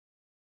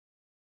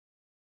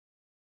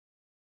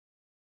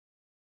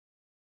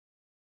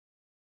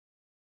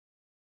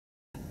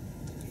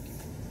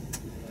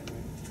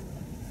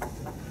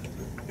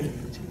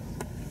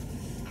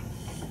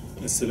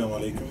Assalamu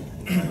alaikum.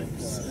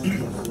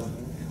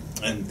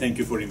 And thank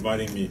you for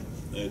inviting me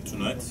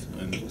tonight.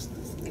 And is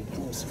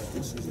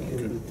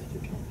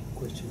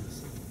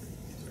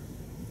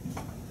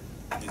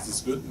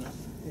this good?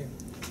 Yeah.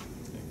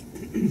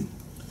 Thank you.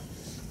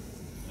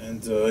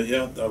 And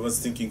yeah, I was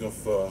thinking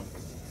of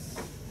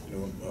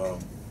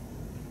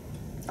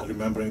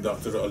remembering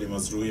Dr. Ali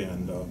Mazrui,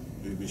 and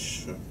we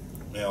wish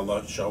may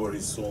Allah shower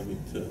his soul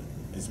with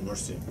His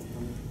mercy.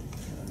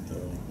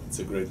 And it's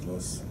a great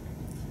loss.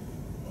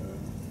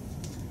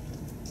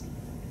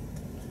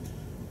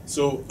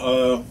 So,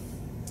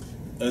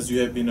 as you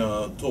have been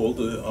told,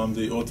 I'm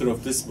the author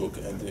of this book,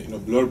 and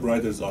blurb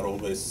writers are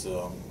always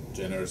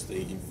generous.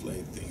 They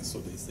inflate things, so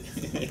they say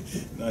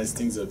nice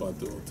things about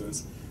the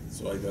authors.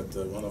 So I got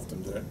one of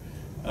them there.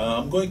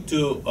 I'm going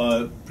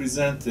to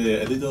present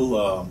a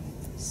little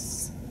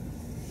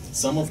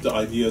some of the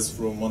ideas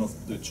from one of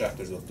the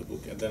chapters of the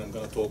book, and then I'm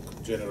going to talk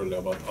generally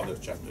about other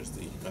chapters,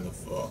 the kind of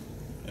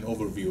an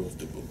overview of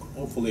the book.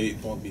 Hopefully,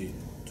 it won't be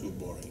too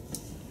boring.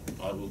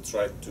 I will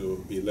try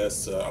to be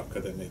less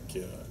academic,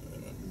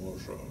 more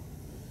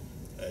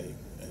a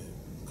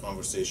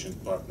conversation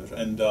partner.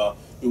 And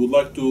we would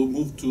like to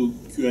move to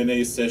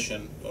Q&A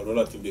session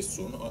relatively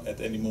soon.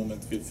 At any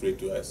moment, feel free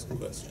to ask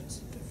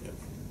questions. If you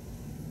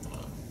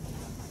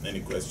have any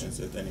questions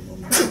at any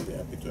moment, I'll be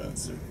happy to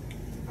answer.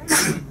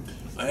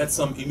 I had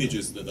some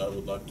images that I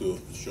would like to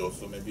show,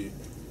 so maybe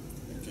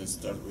we can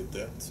start with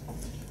that.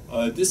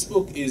 This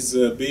book is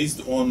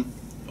based on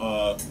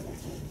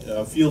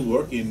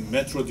fieldwork in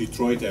Metro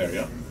Detroit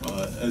area.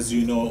 As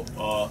you know,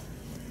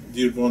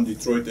 Dearborn,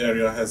 Detroit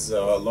area has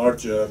a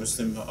large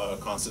Muslim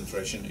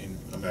concentration in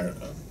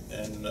America,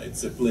 and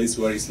it's a place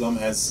where Islam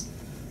has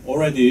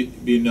already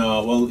been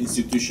well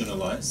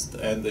institutionalized,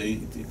 and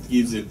it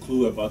gives a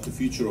clue about the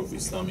future of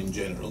Islam in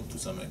general to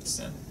some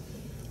extent.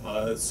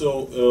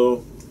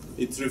 So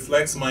it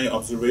reflects my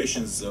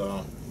observations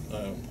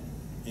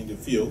in the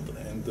field,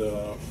 and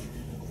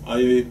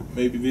I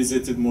maybe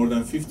visited more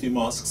than 50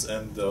 mosques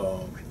and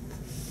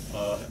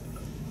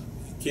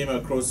came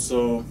across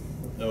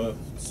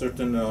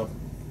certain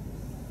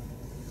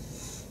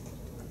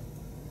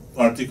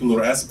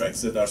particular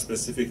aspects that are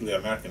specifically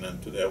American,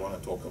 and today I want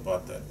to talk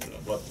about that,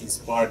 what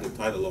inspired the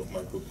title of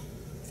my book,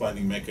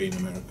 Finding Mecca in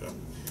America.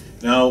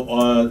 Now,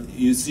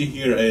 you see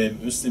here a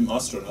Muslim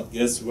astronaut.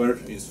 Guess where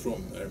he's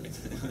from, Ermin?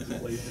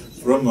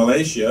 From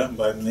Malaysia,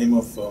 by the name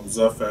of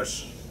Muzaffar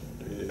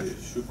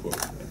Shukr, I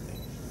think.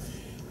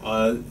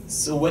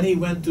 So when he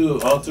went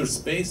to outer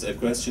space, a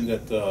question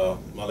that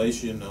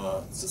Malaysian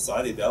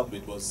society dealt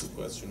with was the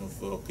question of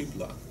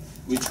Qibla.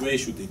 Which way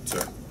should it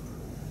turn?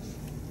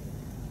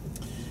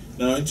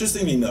 Now,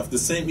 interestingly enough, the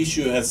same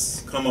issue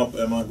has come up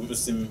among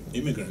Muslim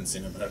immigrants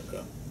in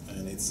America,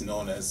 and it's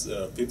known as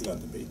Qibla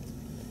debate.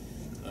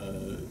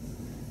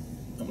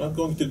 I'm not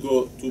going to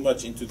go too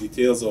much into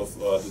details of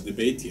the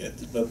debate yet,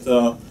 but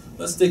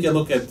let's take a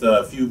look at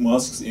a few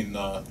mosques in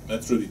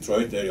Metro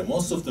Detroit area.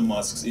 Most of the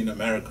mosques in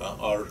America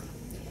are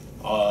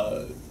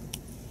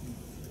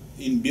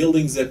in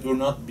buildings that were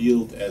not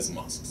built as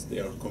mosques. They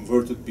are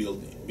converted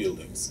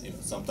buildings.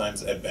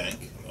 Sometimes a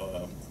bank,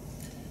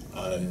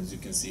 as you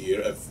can see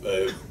here, a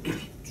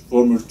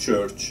former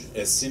church,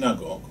 a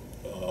synagogue,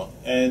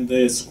 and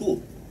a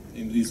school.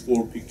 In these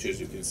four pictures,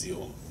 you can see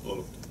all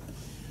of them.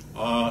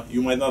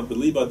 You might not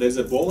believe, but there's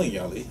a bowling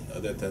alley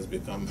that has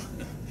become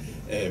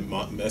a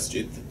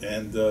masjid,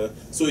 and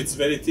so it's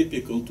very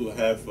typical to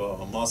have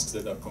mosques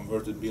that are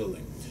converted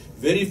building.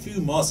 Very few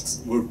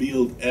mosques were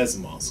built as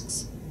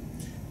mosques,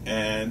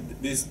 and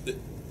these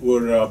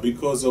were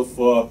because of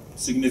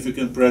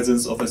significant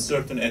presence of a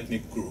certain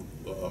ethnic group.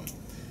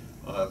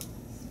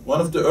 One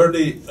of the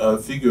early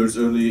figures,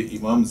 early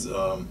imams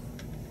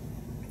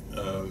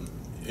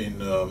in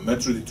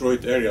Metro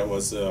Detroit area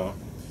was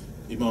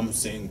Imam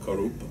Hussein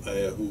Karub,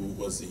 who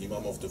was the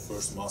imam of the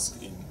first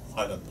mosque in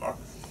Highland Park.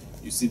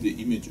 You see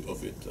the image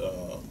of it,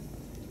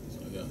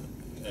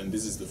 and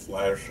this is the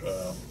flyer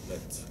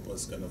that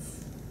was kind of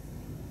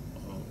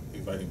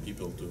inviting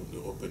people to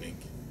the opening.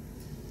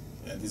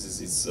 And this is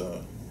his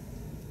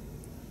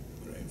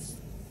graves.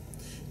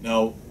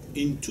 Now,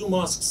 in two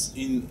mosques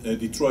in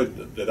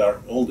Detroit that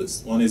are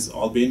oldest, one is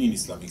Albanian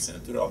Islamic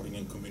Center.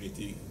 Albanian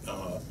community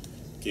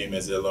came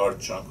as a large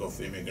chunk of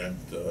immigrant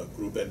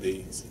group, and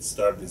they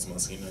started this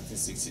mosque in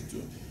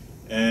 1962.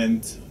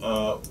 And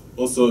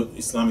also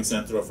Islamic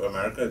Center of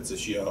America, it's a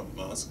Shia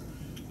mosque.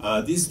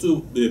 These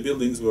two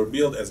buildings were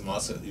built as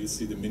mosques. You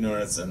see the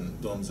minarets and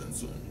domes and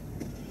so on.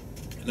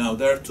 Now,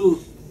 there are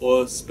two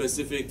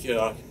specific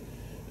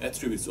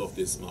attributes of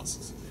these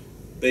mosques.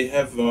 They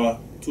have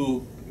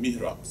two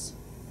mihrabs.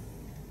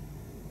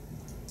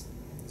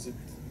 Is it?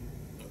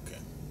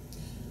 Okay.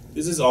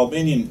 This is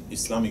Albanian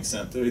Islamic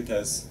Center.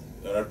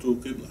 There are two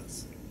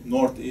qiblas,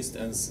 northeast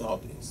and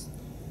southeast.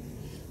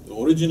 The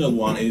original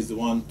one is the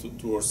one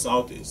towards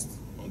southeast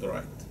on the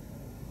right,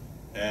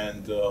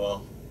 and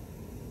the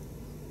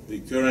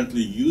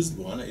currently used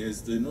one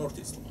is the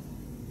northeast one.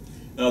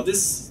 Now,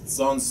 this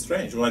sounds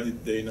strange. Why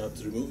did they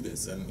not remove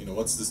this? And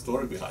what's the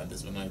story behind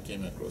this? When I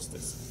came across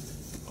this,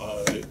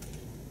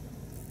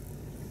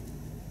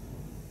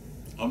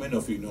 How many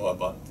of you know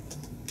about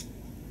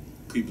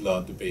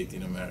Qibla debate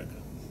in America?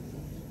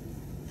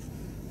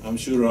 I'm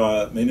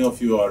sure many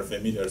of you are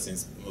familiar,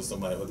 since most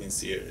of my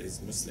audience here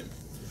is Muslim.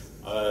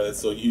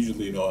 So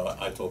usually, you know,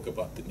 I talk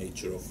about the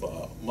nature of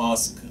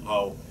mosque,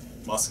 how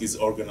mosque is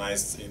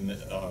organized in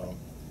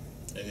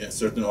a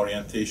certain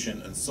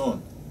orientation, and so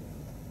on.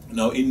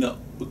 Now, in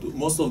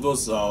most of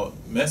those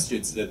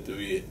masjids that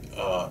we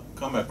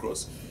come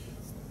across,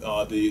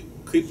 the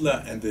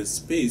Qibla and the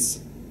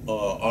space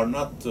are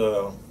not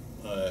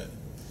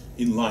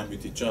in line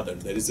with each other.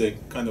 There is a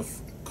kind of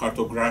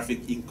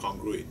cartographic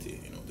incongruity.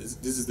 You know,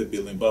 this is the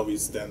building, but we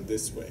stand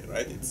this way,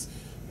 right? It's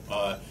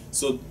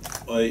so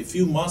a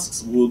few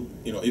mosques would,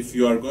 you know, if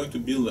you are going to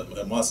build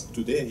a mosque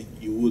today,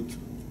 you would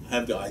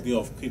have the idea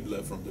of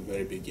Qibla from the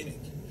very beginning,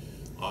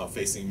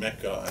 facing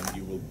Mecca, and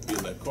you will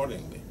build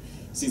accordingly.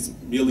 Since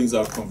buildings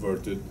are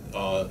converted,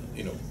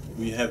 you know,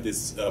 we have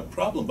this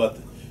problem. But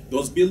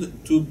those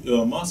two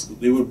mosques,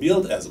 they were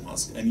built as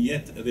mosques, and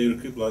yet their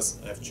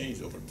Qiblas have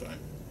changed over time.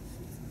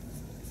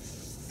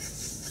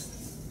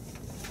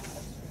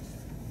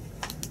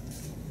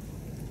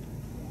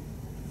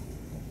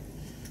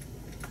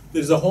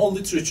 There's a whole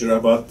literature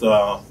about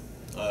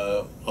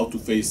how to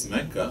face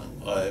Mecca.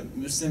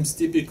 Muslims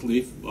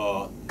typically,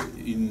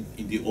 in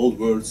the old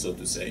world, so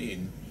to say,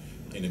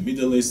 in the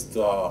Middle East,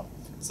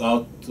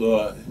 South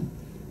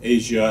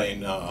Asia,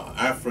 in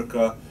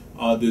Africa,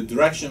 the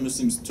direction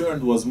Muslims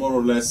turned was more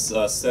or less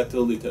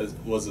settled. It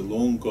was a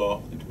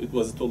it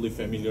was a totally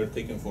familiar,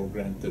 taken for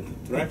granted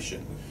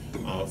direction.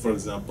 For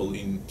example,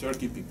 in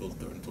Turkey, people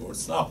turn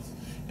towards south,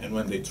 and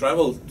when they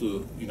travel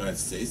to the United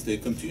States, they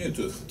continue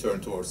to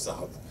turn towards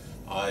south.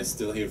 I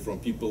still hear from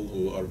people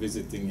who are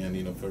visiting, and,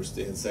 you know, first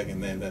day and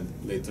second day, and then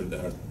later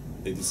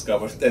they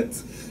discover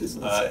that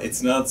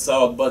it's not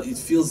south, but it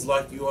feels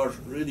like you are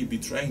really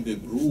betraying the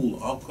rule.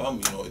 How come,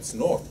 you know, it's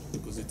north?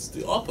 Because it's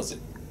the opposite.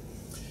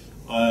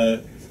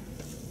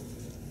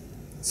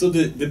 So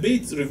the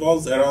debate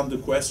revolves around the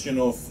question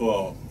of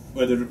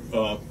whether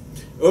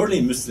early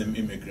Muslim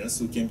immigrants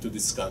who came to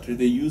this country,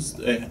 they used,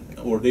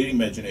 or their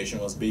imagination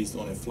was based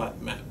on a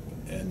flat map,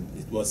 and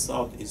it was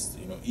southeast,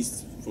 you know,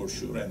 east for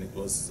sure, and it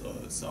was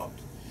south.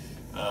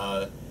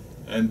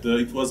 And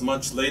it was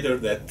much later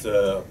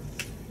that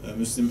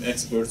Muslim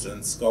experts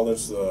and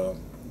scholars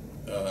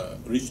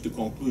reached the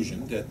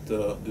conclusion that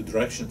the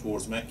direction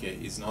towards Mecca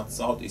is not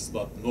southeast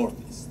but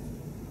northeast.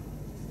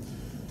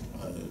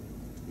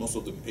 Most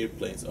of the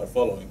airplanes are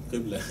following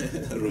Qibla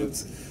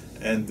routes,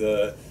 and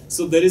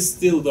so there is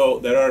still, though,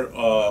 there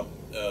are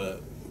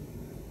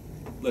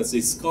let's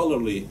say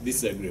scholarly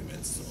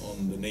disagreements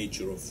on the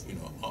nature of, you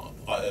know,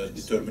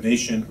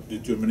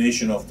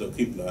 determination of the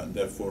Qibla, and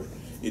therefore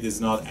it is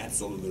not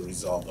absolutely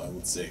resolved, I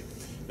would say.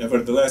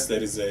 Nevertheless,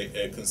 there is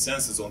a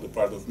consensus on the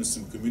part of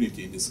Muslim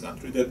community in this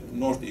country that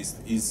northeast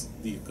is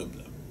the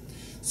Qibla.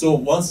 So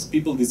once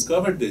people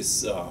discovered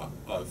this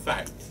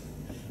fact,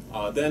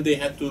 then they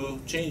had to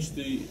change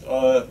the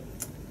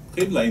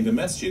Qibla in the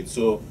masjid.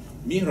 So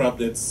mihrab,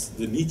 that's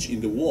the niche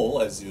in the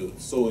wall, as you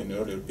saw in the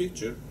earlier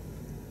picture,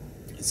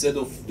 instead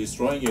of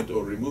destroying it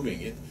or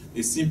removing it,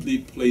 they simply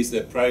place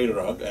a prayer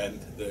rug, and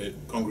the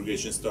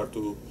congregation start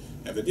to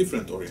have a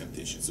different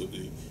orientation. So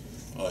the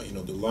you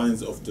know, the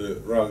lines of the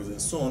rugs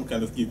and so on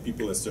kind of give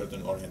people a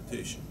certain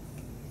orientation.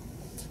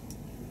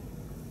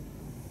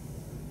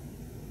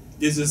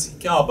 This is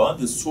Kaaba,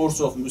 the source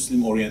of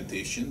Muslim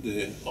orientation,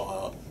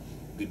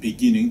 the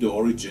beginning, the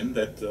origin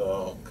that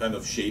kind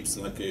of shapes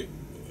like a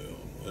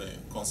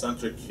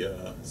concentric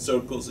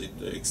circles. It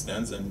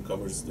extends and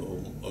covers the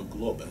whole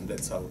globe, and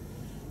that's how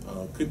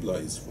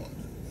Qibla is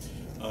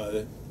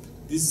formed.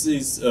 This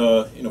is,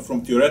 you know,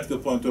 from theoretical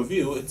point of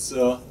view, it's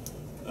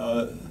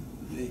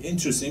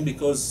interesting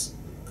because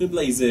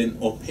Qibla is an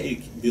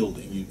opaque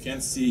building. You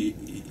can't see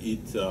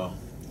it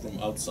from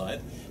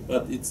outside,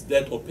 but it's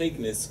that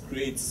opaqueness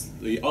creates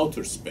the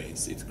outer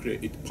space.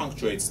 It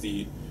punctuates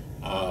the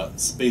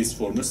space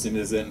for Muslims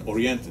as an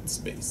oriented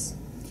space.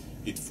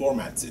 It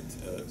formats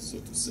it, so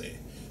to say.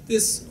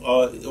 This,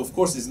 of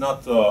course, is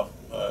not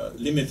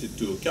limited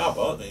to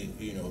Kaaba.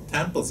 You know,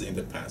 temples in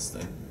the past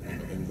and, you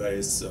know, in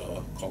various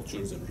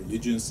cultures and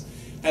religions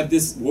have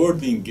this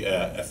wording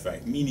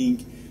effect,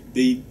 meaning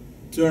they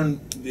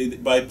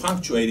by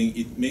punctuating,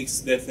 it makes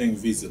that thing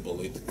visible.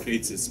 It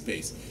creates a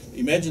space.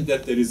 Imagine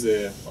that there is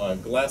a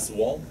glass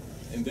wall,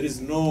 and there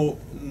is no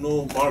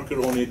marker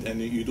on it,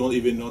 and you don't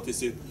even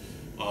notice it.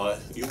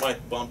 You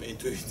might bump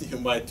into it, you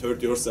might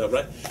hurt yourself,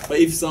 right? But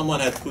if someone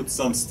had put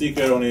some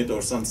sticker on it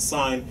or some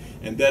sign,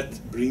 and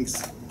that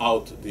brings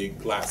out the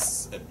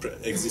glass,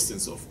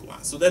 existence of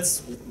glass. So that's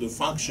the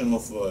function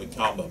of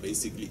Kaaba.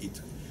 Basically,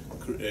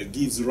 it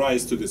gives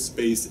rise to the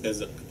space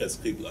as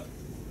Qibla.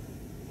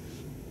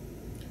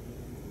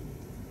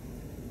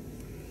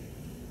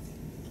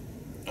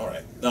 All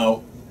right.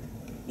 Now,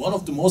 one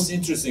of the most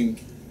interesting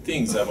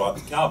things about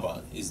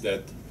Kaaba is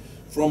that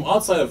from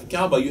outside of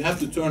Kaaba, you have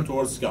to turn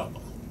towards Kaaba,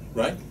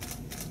 right?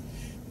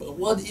 But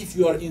what if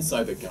you are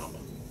inside the Kaaba?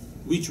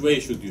 Which way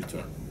should you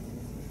turn?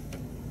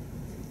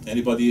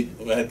 Anybody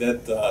who had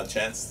that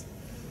chance?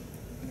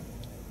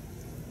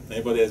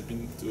 Anybody has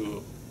been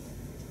to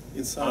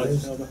Inside.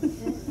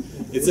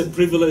 It's a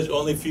privilege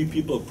only few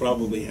people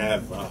probably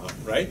have,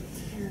 right?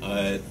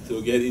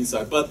 To get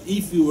inside. But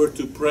if you were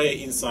to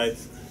pray inside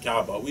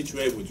Kaaba, which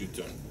way would you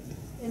turn?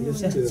 We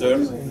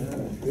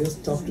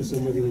just talked to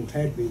somebody who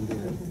had been there,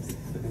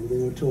 and they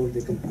were told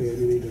they could pray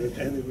any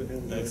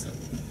direction. Excellent.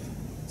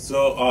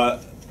 So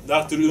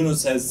Dr.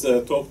 Yunus has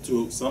talked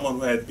to someone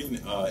who had been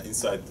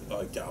inside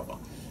Kaaba,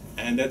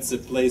 and that's a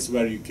place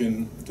where you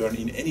can turn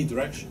in any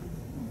direction.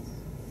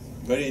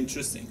 Very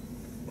interesting,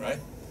 right?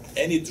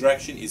 Any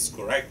direction is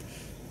correct,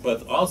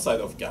 but outside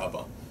of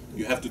Kaaba,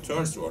 you have to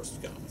turn towards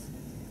Kaaba.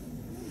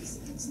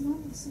 It's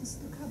known since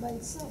the Kaaba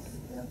itself.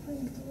 They are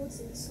praying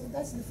towards it, so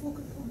that's the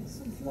focal point.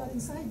 So if you are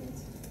inside it,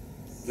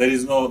 there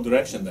is no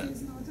direction then. there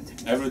is no other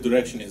direction. Every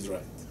direction is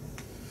right.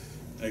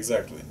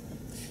 Exactly.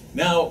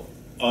 Now,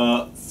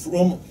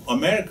 from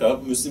America,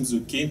 Muslims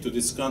who came to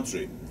this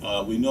country,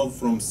 we know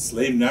from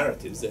slave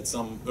narratives that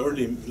some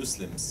early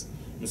Muslim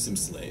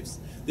slaves,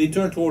 they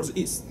turned towards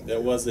east. There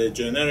was a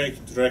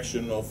generic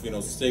direction of,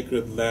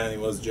 sacred land. It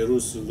was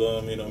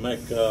Jerusalem,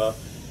 Mecca,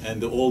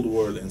 and the old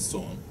world, and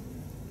so on.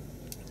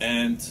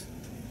 And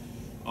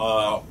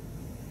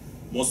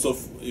most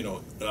of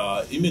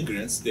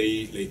immigrants,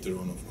 they later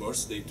on, of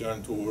course, they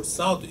turned towards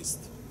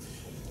southeast.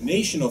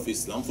 Nation of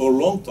Islam, for a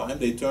long time,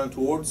 they turned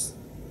towards,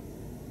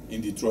 in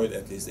Detroit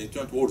at least, they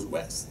turned towards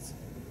west,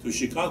 to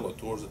Chicago,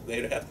 towards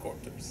their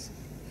headquarters.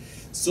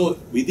 So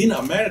within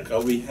America,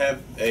 we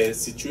have a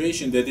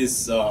situation that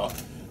is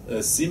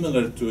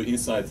similar to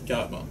inside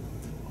Kaaba,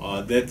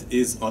 that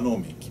is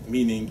anomic,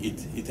 meaning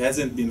it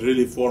hasn't been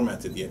really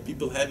formatted yet.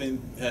 People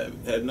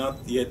have not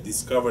yet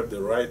discovered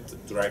the right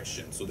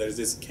direction. So there's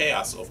this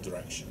chaos of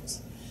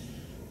directions.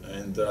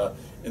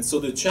 And so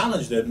the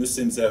challenge that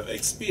Muslims have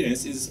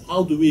experienced is,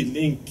 how do we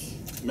link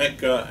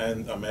Mecca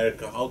and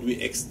America? How do we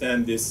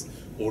extend this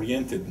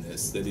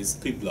orientedness, that is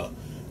Qibla,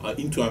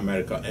 into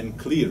America, and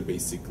clear,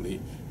 basically,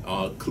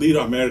 clear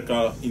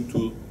America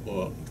into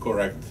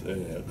correct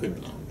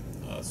Qibla.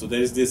 So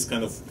there is this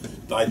kind of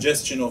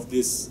digestion of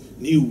this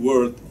new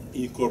word,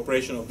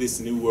 incorporation of this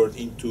new word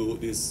into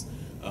this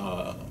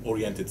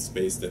oriented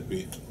space that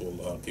we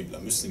call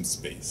Qibla, Muslim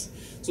space.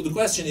 So the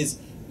question is,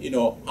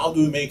 how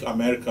do we make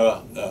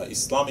America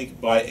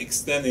Islamic by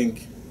extending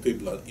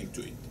Qibla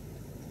into it?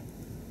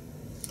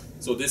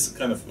 So this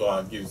kind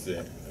of gives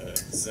an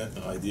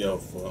idea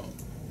of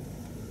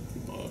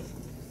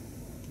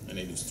an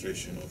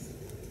illustration of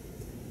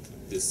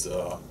this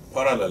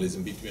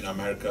parallelism between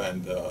America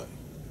and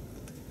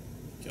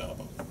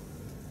Kaaba.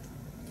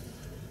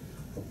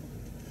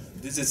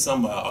 This is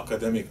some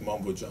academic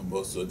mumbo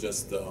jumbo, so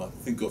just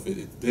think of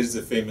it. There is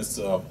a famous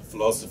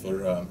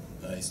philosopher,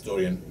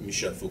 historian,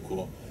 Michel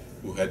Foucault,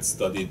 who had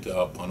studied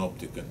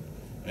panopticon,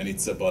 and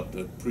it's about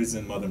the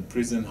prison, modern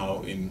prison,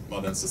 how in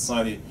modern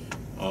society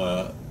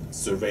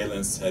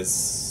surveillance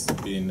has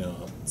been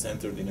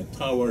centered in a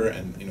tower,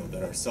 and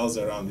there are cells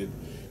around it.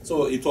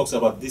 So it talks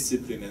about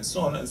discipline and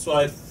so on, and so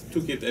I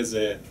took it as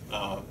a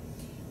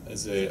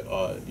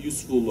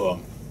useful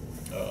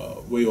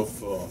way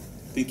of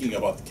thinking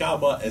about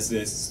Kaaba as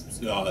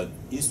an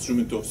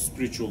instrument of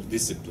spiritual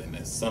discipline,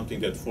 as something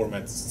that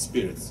formats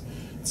spirits.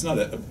 It's not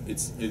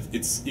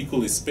it's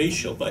equally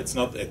spatial, but it's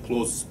not a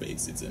closed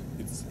space.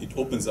 It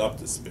opens up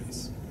the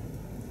space.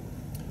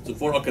 So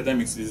for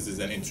academics, this is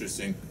an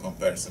interesting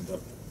comparison,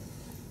 but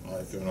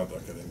if you're not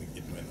academic,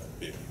 it might not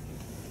be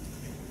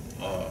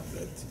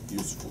that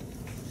useful.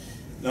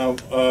 Now,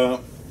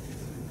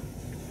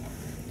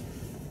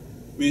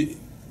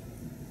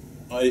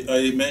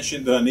 I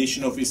mentioned the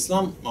Nation of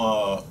Islam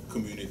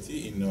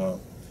community in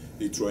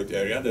Detroit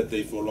area, that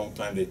they for a long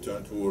time they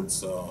turned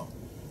towards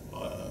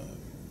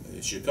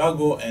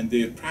Chicago, and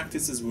their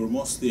practices were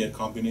mostly a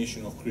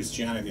combination of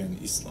Christianity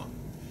and Islam.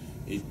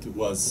 It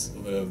was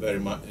very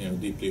much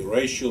deeply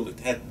racial. It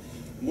had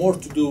more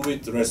to do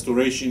with the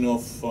restoration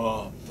of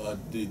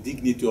the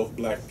dignity of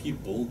black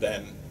people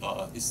than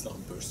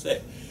Islam per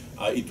se.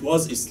 It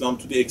was Islam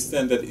to the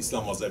extent that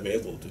Islam was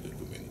available to the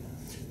community.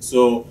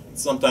 So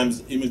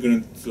sometimes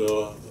immigrant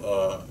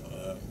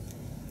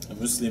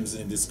Muslims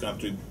in this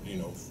country,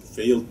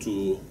 fail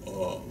to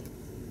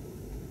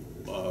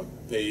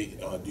pay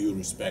due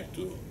respect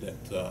to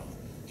that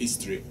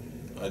history.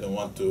 I don't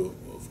want to,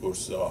 of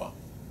course,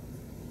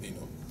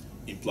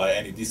 imply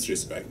any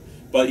disrespect,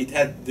 but it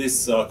had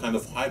this kind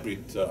of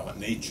hybrid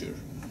nature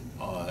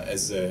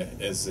as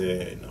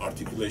an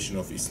articulation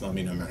of Islam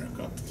in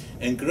America.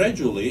 And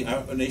gradually,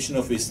 a Nation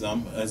of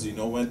Islam, as you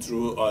know, went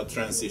through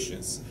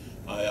transitions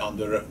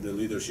under the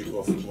leadership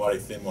of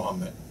Mucahit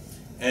Muhammad,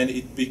 and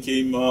it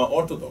became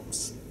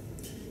Orthodox.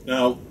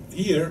 Now,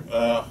 here,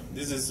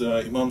 this is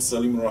Imam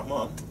Salim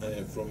Rahman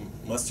from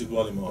Masjid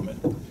Wali Muhammad,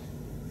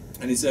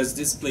 and he says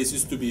this place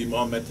used to be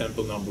Muhammad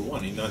Temple number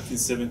 1 in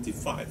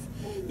 1975.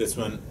 That's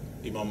when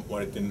Imam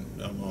Mucahit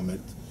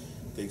Muhammad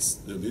takes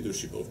the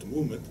leadership of the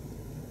movement.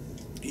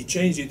 He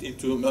changed it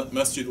into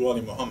Masjid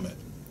Wali Muhammad.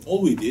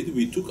 All we did,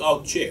 we took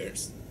out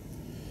chairs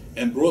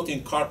and brought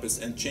in carpets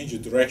and changed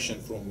the direction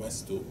from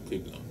west to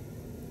Qibla.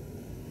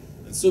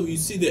 And so you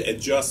see the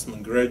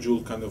adjustment,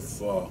 gradual kind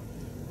of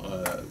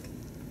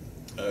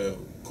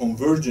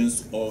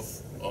convergence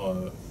of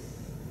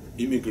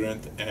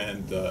immigrant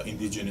and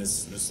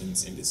indigenous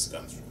Muslims in this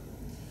country.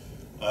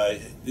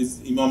 This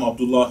Imam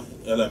Abdullah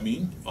El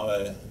Amin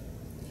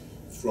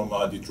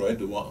from Detroit,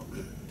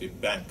 the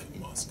Bank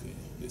Mosque,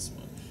 this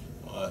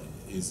one,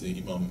 is the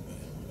Imam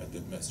at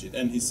the masjid.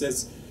 And he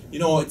says, you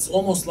know, it's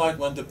almost like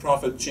when the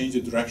Prophet changed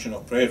the direction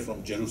of prayer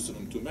from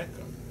Jerusalem to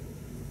Mecca.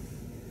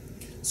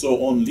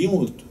 So on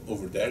Limud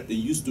over there, they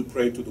used to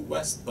pray to the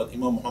west, but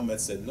Imam Muhammad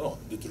said, no,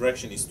 the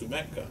direction is to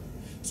Mecca.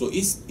 So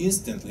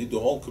instantly, the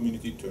whole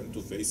community turned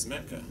to face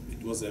Mecca.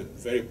 It was a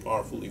very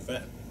powerful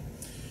event.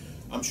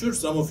 I'm sure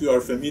some of you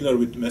are familiar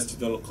with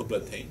Masjid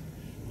al-Qiblatain,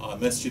 a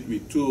masjid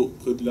with two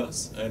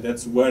qiblas, and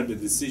that's where the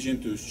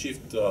decision to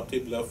shift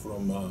qibla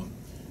from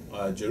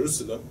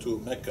Jerusalem to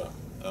Mecca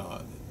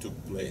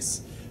took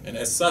place. And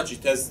as such,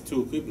 it has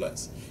two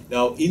qiblas.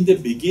 Now, in the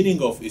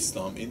beginning of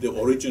Islam, in the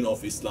origin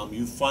of Islam,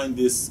 you find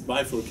this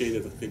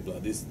bifurcated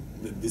qibla.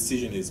 The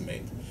decision is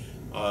made.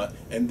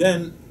 And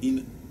then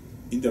in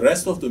the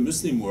rest of the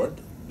Muslim world,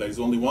 there is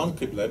only one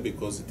qibla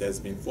because it has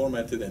been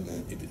formatted and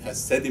it has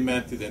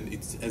sedimented and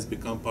it has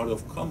become part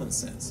of common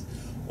sense.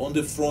 On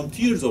the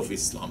frontiers of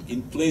Islam,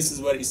 in places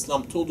where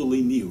Islam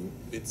totally new,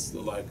 it's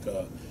like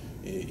a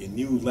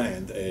new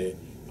land, a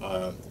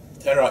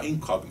terra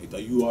incognita.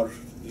 You are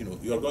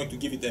going to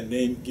give it a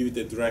name, give it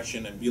a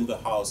direction, and build a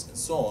house, and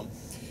so on.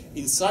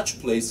 In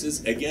such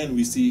places, again,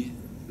 we see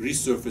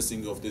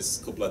resurfacing of this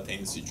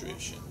Qiblatain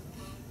situation.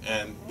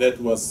 And that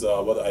was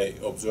what I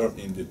observed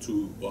in the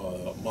two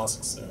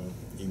mosques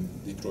in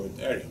Detroit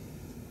area.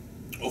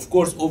 Of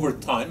course, over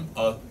time,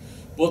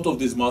 both of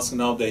these mosques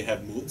now they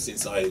have moved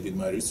since I did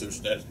my research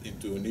there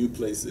into new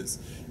places,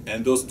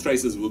 and those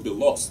traces will be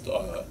lost.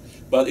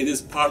 But it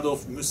is part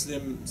of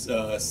Muslim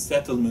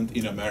settlement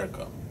in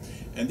America.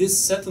 And this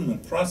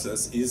settlement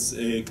process is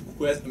a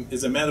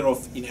matter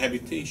of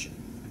inhabitation.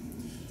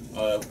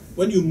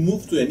 When you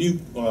move to a new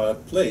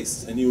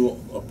place, a new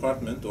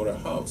apartment or a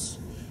house,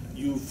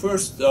 you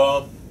first,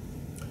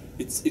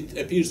 it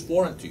appears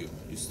foreign to you.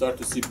 You start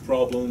to see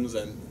problems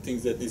and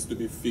things that needs to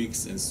be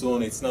fixed and so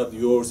on. It's not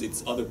yours,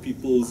 it's other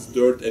people's,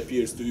 dirt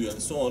appears to you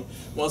and so on.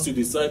 Once you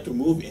decide to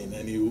move in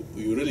and you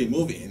really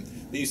move in,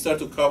 then you start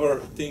to cover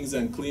things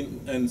and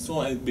clean and so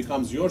on, and it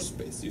becomes your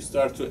space. You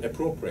start to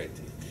appropriate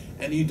it.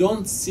 And you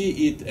don't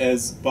see it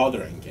as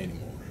bothering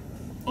anymore,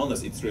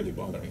 unless it's really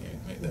bothering you.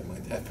 That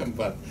might happen,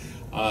 but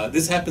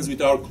this happens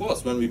with our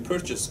clothes when we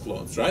purchase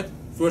clothes, right?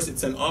 First,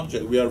 it's an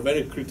object. We are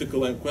very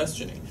critical and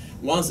questioning.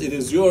 Once it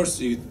is yours,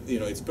 you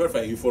know it's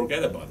perfect. You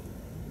forget about it.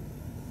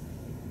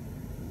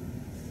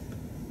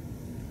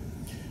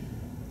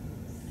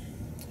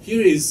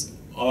 Here is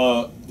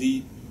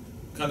the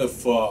kind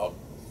of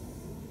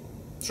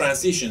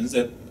transitions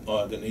that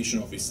the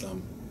Nation of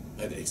Islam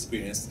had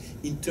experienced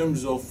in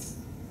terms of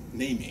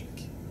naming.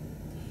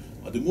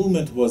 The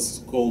movement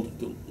was called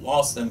the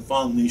Lost and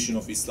Found Nation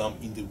of Islam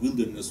in the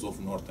Wilderness of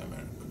North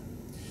America.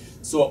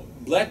 So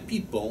black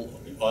people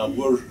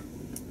were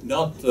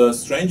not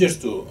strangers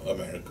to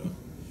America,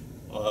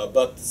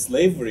 but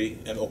slavery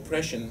and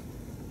oppression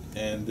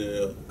and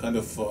kind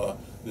of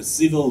the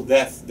civil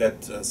death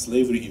that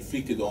slavery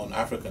inflicted on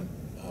African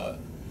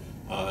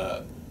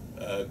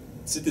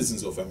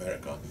citizens of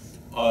America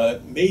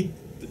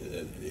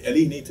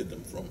alienated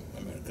them from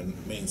American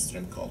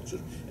mainstream culture,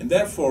 and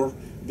therefore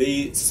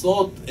they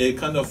sought a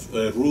kind of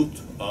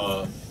root,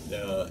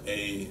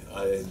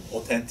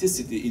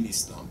 authenticity in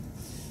Islam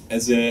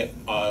as a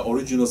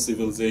original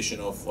civilization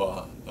of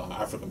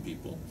African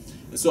people.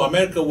 And so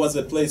America was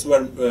a place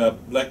where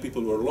black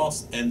people were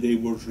lost, and they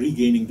were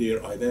regaining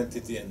their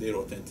identity and their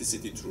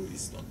authenticity through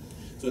Islam.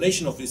 So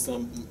Nation of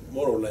Islam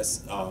more or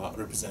less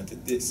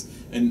represented this.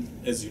 And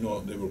as you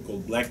know, they were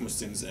called black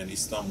Muslims, and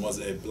Islam was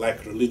a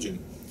black religion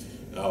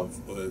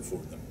for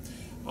them.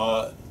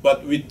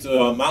 But with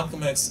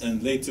Malcolm X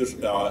and later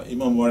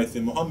Imam Warith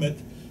Muhammad,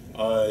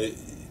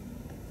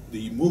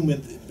 the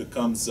movement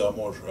becomes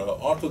more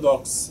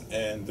orthodox,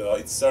 and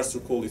it starts to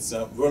call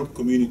itself World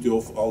Community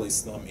of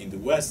Al-Islam in the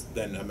West,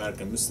 then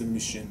American Muslim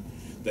Mission,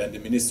 then the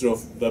Minister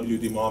of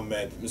W.D.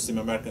 Muhammad, Muslim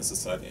American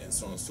Society, and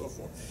so on and so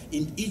forth.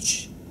 In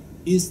each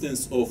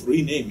instance of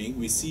renaming,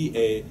 we see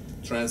a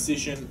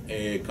transition,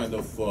 a kind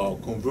of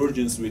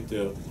convergence with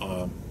the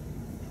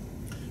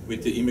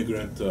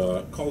immigrant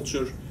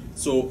culture.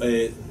 So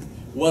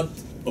what,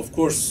 of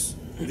course,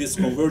 this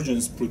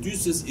convergence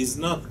produces is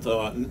not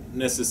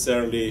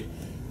necessarily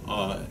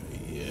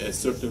a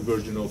certain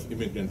version of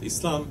immigrant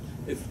Islam.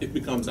 It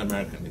becomes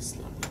American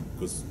Islam,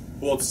 because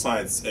both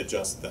sides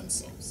adjust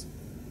themselves.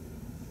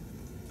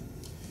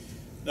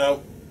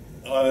 Now,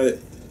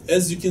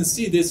 as you can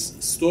see, this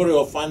story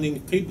of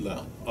finding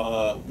Qibla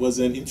was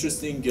an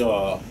interesting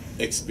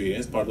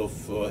experience, part of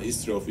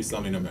history of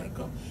Islam in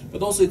America.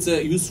 But also it's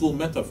a useful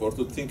metaphor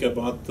to think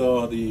about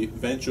the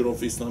venture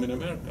of Islam in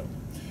America.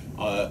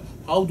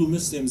 How do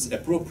Muslims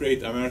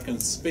appropriate American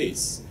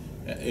space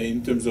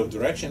in terms of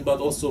direction, but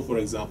also, for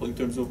example, in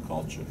terms of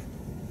culture?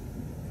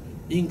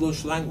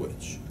 English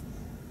language.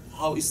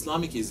 how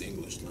Islamic is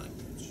English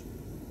language.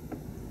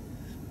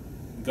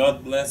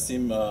 God bless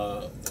him,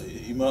 Dr.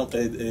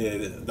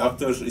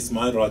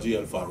 Ismail Raji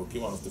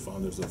al-Faruqi, one of the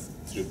founders of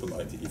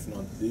IIIT, if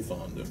not the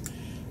founder.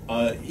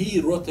 He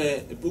wrote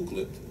a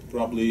booklet,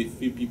 probably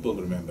few people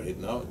remember it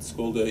now. It's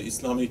called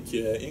Islamic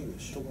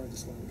English,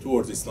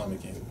 Towards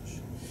Islamic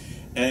English.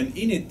 And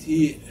in it,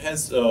 he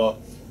has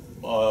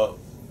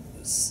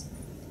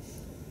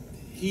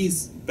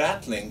he's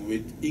battling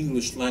with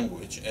English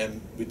language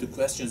and with the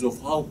questions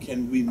of how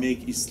can we make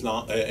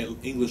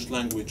English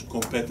language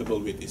compatible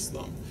with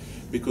Islam,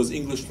 because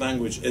English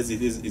language as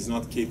it is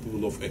not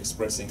capable of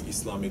expressing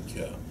Islamic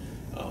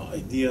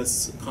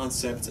ideas,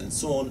 concepts, and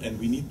so on, and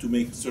we need to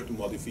make certain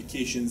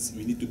modifications,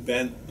 we need to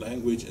ban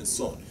language and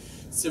so on.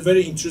 It's a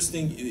very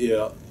interesting,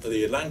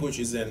 the language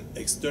is an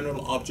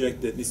external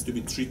object that needs to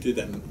be treated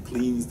and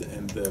cleansed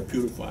and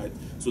purified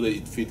so that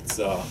it fits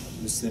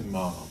Muslim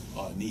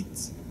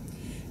needs.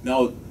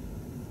 Now,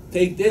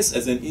 take this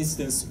as an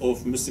instance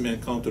of Muslim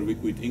encounter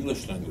with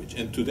English language,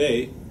 and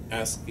today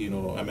ask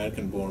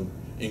American-born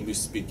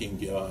English-speaking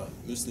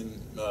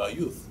Muslim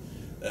youth,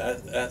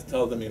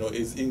 tell them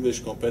is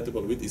English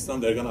compatible with Islam?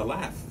 They're gonna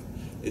laugh.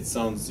 It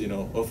sounds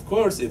of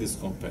course it is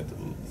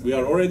compatible. We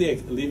are already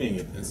living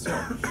it and so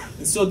on.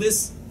 And so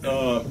this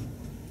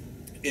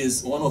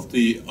is one of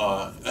the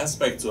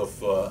aspects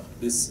of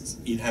this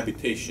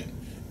inhabitation,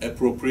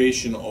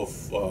 appropriation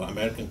of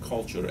American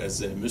culture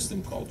as a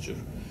Muslim culture.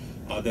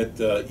 That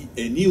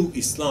a new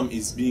Islam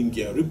is being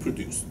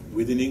reproduced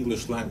within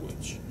English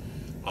language,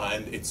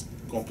 and it's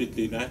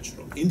completely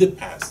natural. In the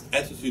past,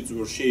 attitudes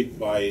were shaped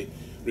by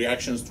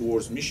reactions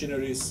towards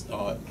missionaries,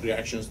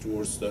 reactions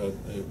towards the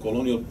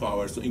colonial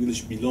power. So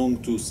English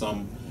belonged to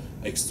some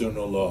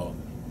external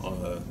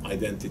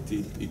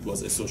identity. It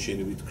was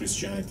associated with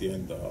Christianity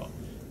and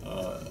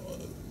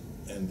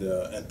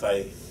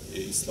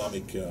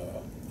anti-Islamic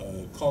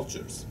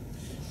cultures.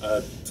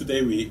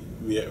 Today, we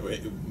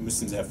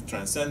Muslims have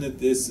transcended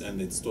this,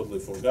 and it's totally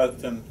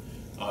forgotten.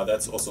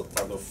 That's also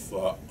part of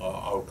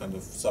our kind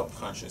of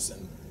subconscious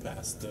and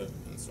past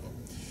and so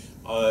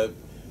on.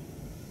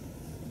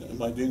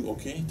 Am I doing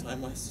okay?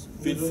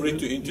 Feel free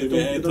to interview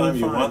anytime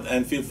you want,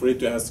 and feel free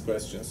to ask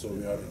questions. So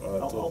we are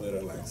totally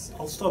relaxed.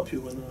 I'll stop you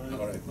when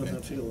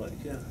I feel like.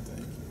 Yeah.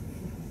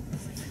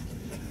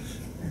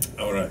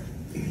 All right.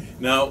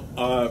 Now,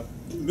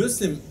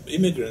 Muslim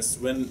immigrants,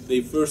 when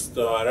they first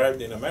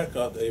arrived in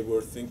America, they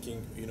were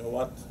thinking, you know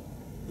what?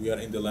 We are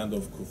in the land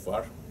of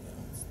kuffar.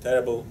 It's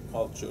terrible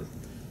culture.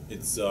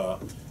 It's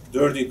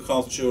dirty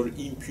culture,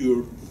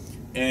 impure,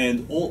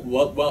 and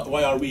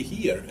why are we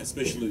here?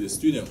 Especially the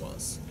student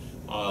ones.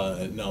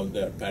 Now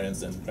their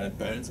parents and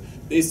grandparents.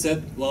 They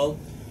said, well,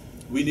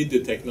 we need the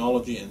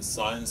technology and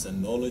science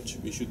and knowledge.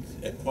 We should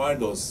acquire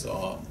those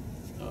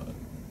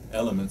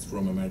elements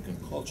from American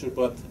culture,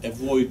 but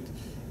avoid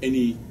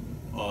any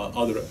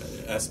other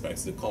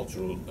aspects, the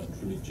cultural and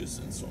religious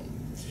and so on.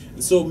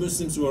 And so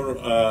Muslims were,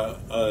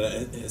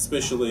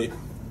 especially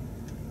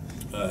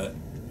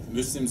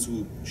Muslims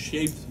who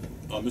shaped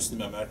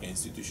Muslim American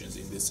institutions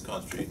in this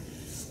country,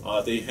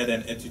 they had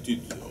an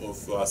attitude of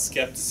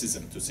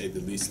skepticism, to say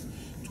the least,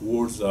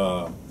 towards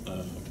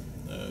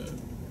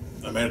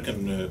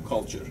American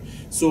culture.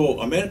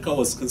 So America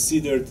was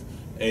considered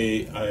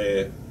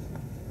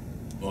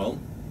well,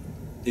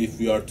 if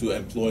we are to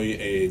employ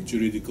a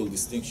juridical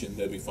distinction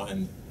that we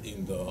find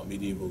in the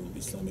medieval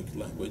Islamic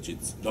language,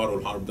 it's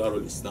Darul Harb,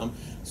 Darul Islam.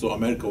 So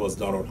America was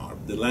Darul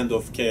Harb, the land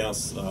of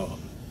chaos,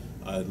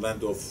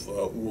 land of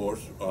war,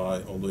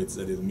 although it's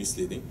a little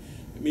misleading,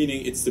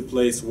 meaning it's the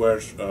place where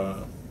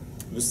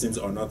Muslims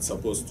are not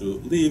supposed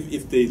to live.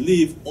 If they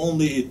live,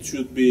 only it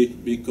should be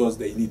because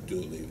they need to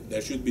live.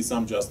 There should be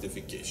some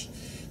justification.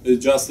 The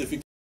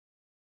justification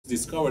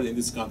discovered in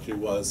this country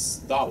was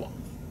dawah.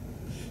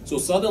 So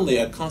suddenly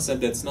a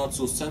concept that's not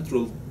so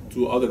central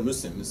to other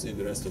Muslims in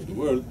the rest of the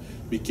world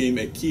became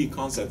a key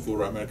concept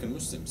for American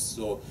Muslims.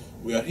 So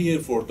we are here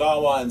for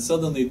dawah, and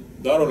suddenly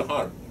Darul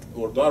Harb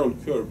or Darul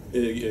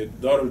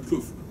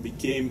Kufr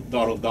became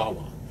Darul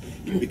Dawah.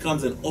 It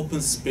becomes an open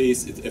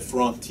space, it's a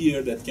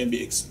frontier that can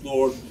be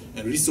explored,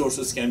 and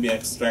resources can be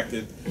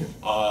extracted,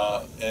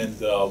 and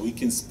we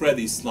can spread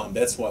Islam.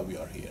 That's why we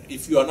are here.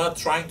 If you are not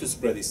trying to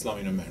spread Islam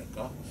in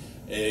America,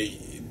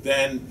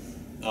 then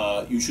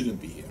you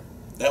shouldn't be here.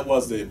 That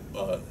was the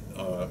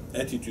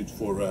attitude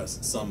for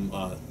some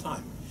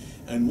time.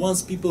 And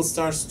once people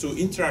start to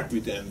interact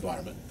with the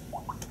environment,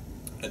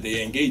 and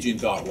they engage in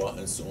da'wah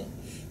and so on,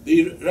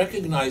 they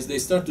recognize, they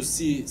start to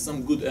see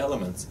some good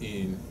elements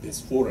in this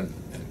foreign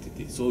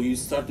entity. So you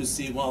start to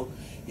see, well,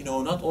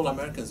 not all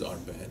Americans are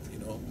bad,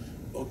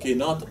 Okay,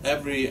 not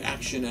every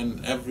action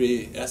and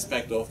every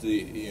aspect of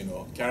the,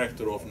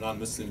 character of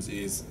non-Muslims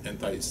is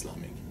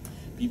anti-Islamic.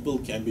 People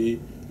can be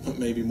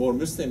maybe more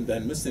Muslim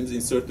than Muslims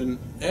in certain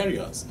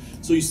areas.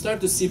 So you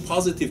start to see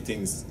positive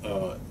things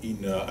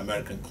in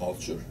American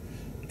culture,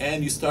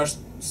 and you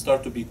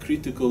start to be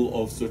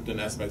critical of certain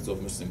aspects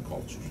of Muslim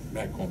culture,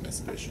 back home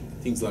especially.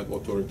 Things like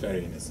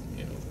authoritarianism,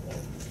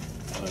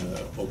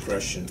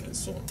 oppression and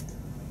so on.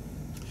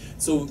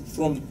 So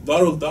from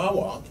Darul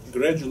Dawa,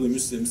 gradually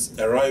Muslims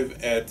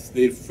arrive at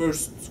their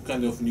first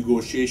kind of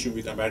negotiation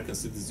with American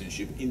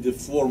citizenship in the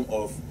form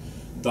of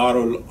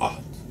Darul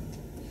Ahd,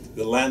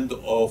 the land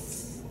of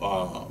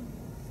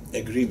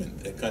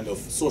agreement, a kind of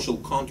social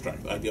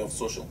contract, idea of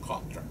social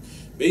contract.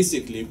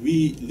 Basically,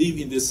 we live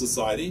in this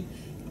society.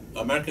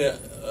 America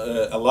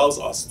allows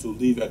us to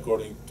live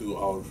according to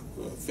our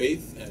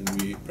faith, and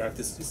we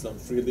practice Islam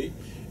freely,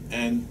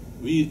 and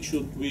we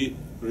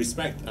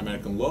respect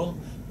American law,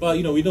 but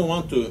we don't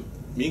want to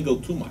mingle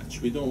too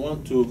much. We don't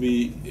want to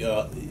be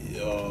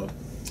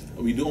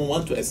we don't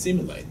want to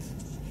assimilate,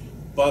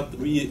 but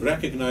we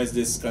recognize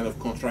this kind of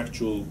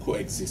contractual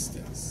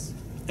coexistence.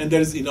 And there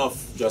is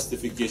enough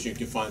justification you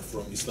can find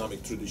from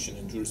Islamic tradition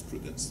and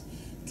jurisprudence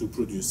to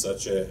produce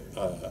such a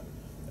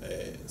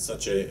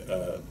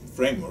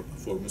framework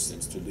for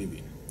Muslims to live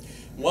in.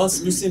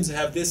 Once Muslims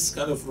have this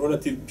kind of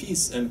relative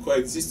peace and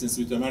coexistence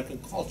with American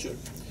culture,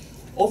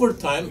 over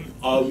time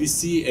we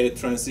see a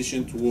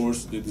transition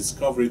towards the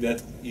discovery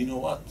that,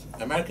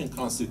 American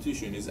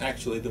Constitution is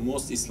actually the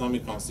most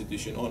Islamic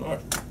constitution on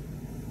earth.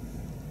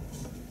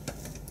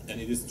 And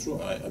it is true,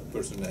 I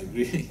personally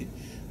agree.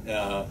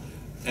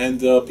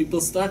 And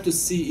people start to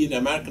see in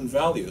American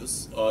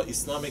values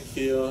Islamic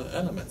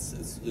elements.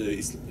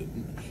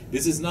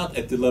 This is not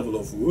at the level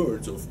of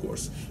words, of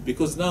course,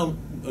 because now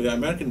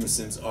American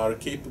Muslims are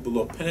capable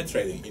of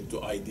penetrating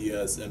into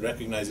ideas and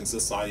recognizing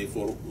society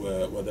for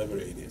whatever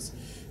it is.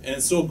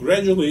 And so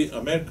gradually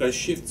America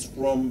shifts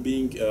from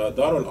being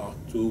Darul Ahd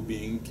to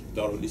being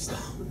Darul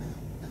Islam,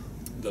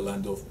 the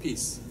land of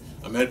peace.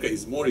 America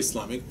is more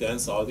Islamic than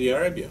Saudi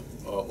Arabia,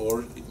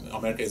 or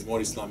America is more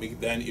Islamic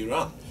than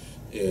Iran.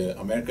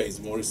 America is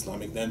more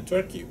Islamic than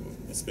Turkey,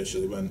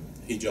 especially when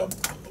hijab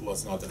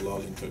was not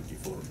allowed in Turkey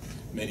for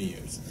many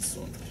years and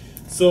so on.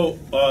 So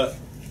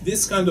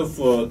this kind of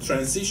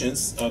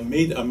transitions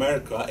made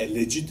America a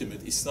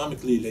legitimate,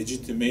 Islamically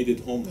legitimated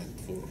homeland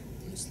for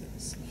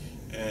Muslims.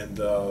 And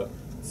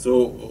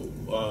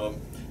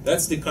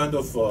that's the kind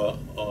of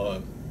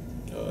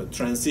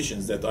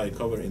transitions that I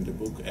cover in the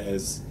book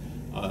as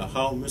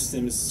how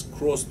Muslims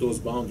crossed those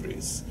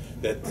boundaries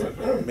that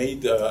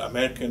made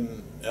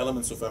American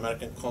elements of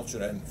American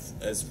culture and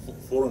as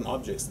foreign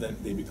objects, then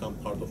they become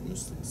part of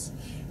Muslims.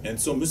 And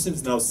so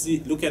Muslims now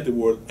look at the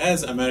world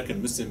as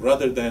American Muslim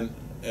rather than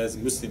as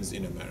Muslims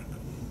in America.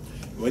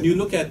 When you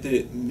look at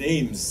the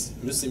names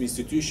Muslim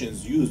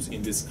institutions use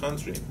in this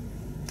country,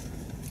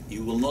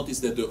 you will notice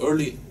that the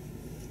early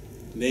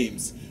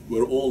names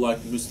were all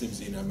like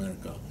Muslims in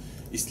America.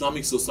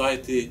 Islamic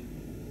Society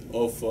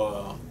of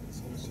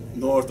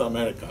North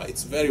America.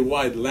 It's very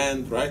wide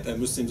land, right? And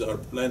Muslims are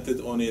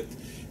planted on it.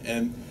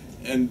 And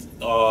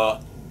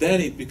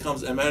then it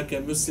becomes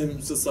American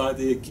Muslim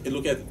Society.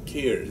 Look at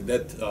CARE,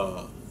 that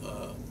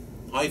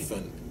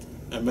hyphen,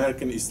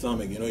 American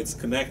Islamic, it's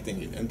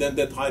connecting it. And then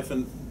that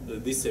hyphen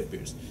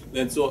disappears.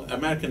 Then so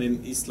American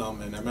in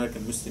Islam and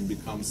American Muslim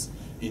becomes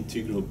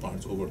integral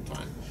parts over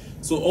time.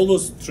 So all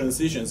those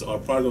transitions are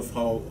part of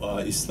how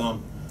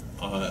Islam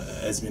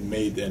has been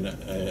made an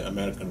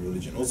American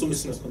religion. Also,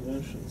 Islam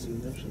conventions, you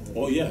mentioned that.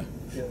 Oh yeah.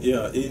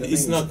 In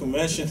Islam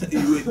Convention,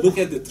 you look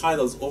at the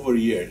titles over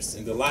years.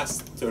 In the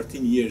last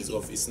 13 years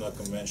of Islam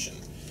Convention,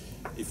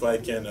 if I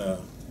can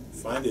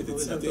find it,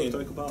 it's not in.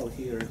 Talk about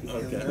here.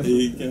 Okay,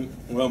 you can.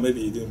 Well,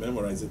 maybe you didn't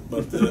memorize it,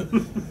 but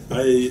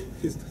I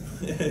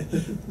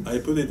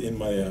put it in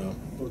my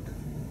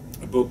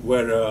book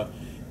where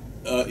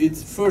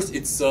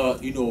it's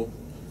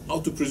how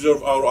to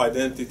preserve our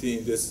identity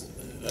in this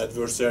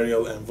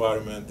adversarial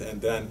environment,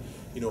 and then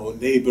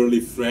neighborly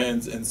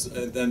friends, and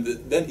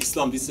then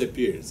Islam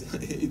disappears.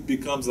 It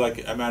becomes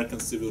like American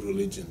civil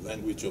religion,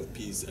 language of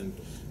peace and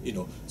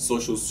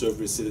social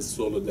services,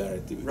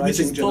 solidarity.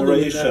 Rising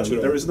generation. Totally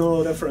there is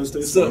no reference to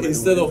Islam. So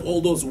instead of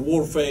all those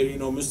warfare,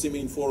 Muslim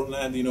in foreign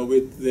land,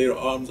 with their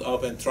arms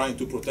up and trying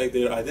to protect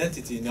their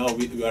identity, now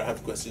we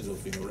have questions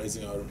of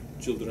raising our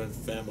children,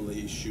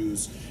 family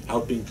issues,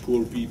 helping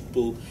poor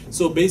people.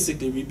 So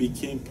basically, we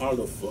became part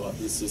of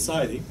this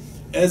society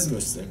as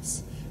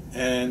Muslims.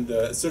 And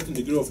a certain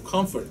degree of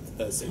comfort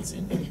sets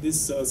in.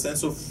 This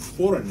sense of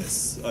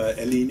foreignness,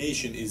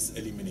 alienation is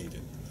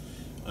eliminated.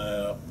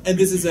 And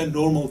this is a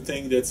normal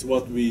thing. That's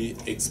what we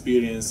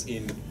experience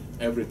in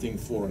everything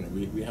foreign.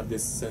 We have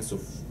this sense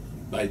of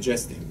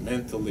digesting,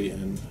 mentally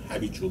and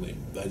habitually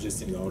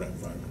digesting our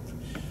environment.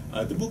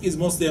 The book is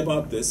mostly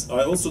about this.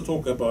 I also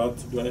talk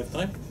about, do I have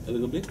time? A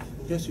little bit?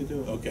 Yes, you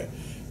do. Okay.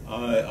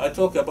 I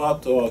talk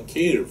about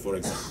CARE, for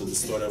example, the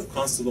story of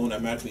Council on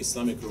American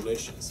Islamic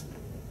Relations.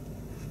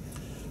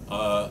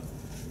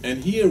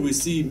 And here we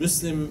see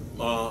Muslim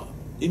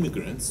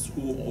immigrants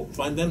who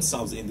find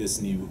themselves in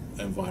this new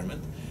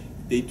environment.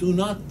 They do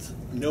not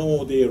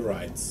know their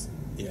rights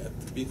yet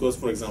because,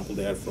 for example,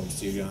 they are from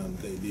Syria and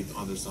they live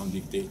under some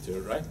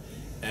dictator, right?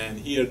 And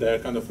here they are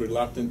kind of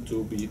reluctant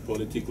to be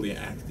politically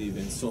active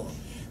and so on.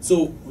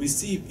 So we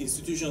see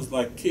institutions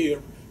like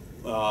CARE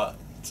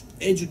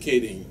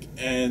educating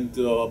and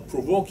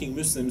provoking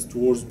Muslims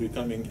towards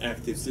becoming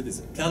active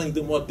citizens, telling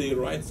them what their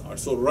rights are.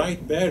 So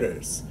right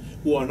bearers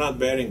who are not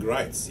bearing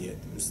rights yet,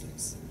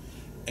 Muslims.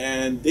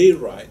 And their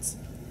rights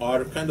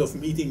are kind of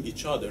meeting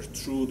each other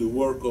through the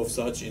work of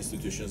such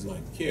institutions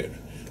like CARE.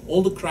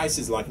 All the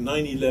crises like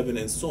 9/11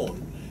 and so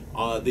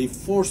on, they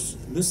force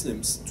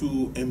Muslims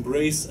to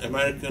embrace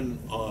American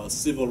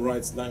civil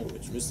rights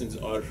language. Muslims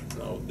are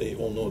now, they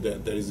all know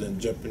that there is a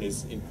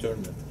Japanese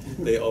internment.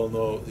 They all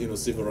know,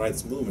 civil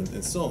rights movement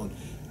and so on,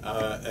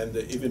 and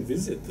they even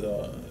visit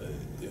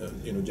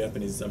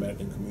Japanese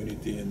American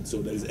community, and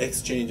so there is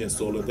exchange and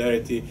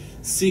solidarity.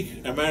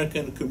 Sikh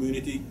American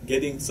community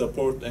getting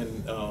support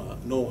and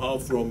know-how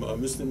from a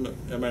Muslim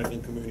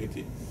American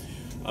community.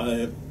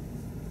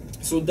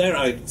 So there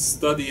I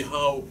study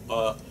how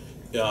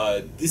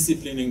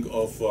disciplining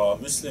of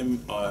Muslim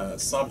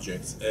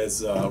subjects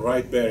as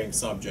right-bearing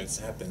subjects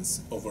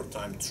happens over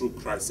time through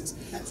crisis.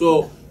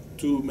 So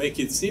to make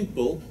it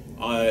simple,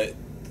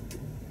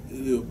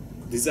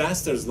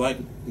 disasters like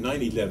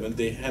 9/11,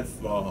 they have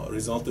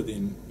resulted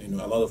in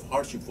a lot of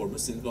hardship for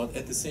Muslims, but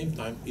at the same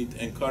time it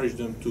encouraged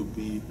them to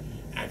be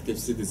active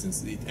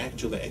citizens. It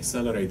actually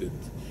accelerated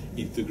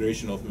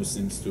integration of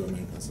Muslims to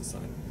American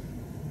society.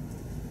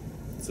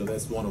 So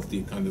that's one of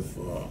the kind of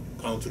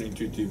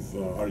counterintuitive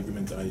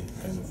argument I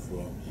kind of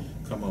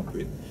come up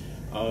with.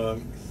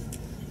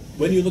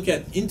 When you look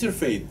at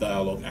interfaith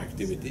dialogue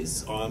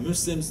activities,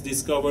 Muslims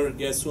discover,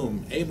 guess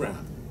whom?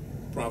 Abraham,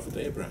 Prophet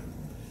Abraham.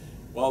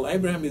 While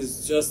Abraham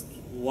is just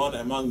one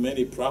among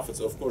many prophets,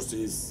 of course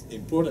he's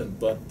important,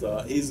 but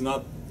he's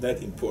not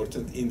that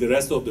important in the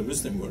rest of the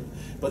Muslim world.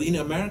 But in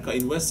America,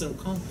 in Western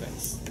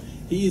context,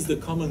 he is the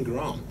common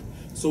ground.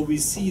 So we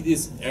see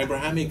this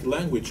Abrahamic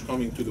language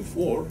coming to the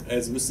fore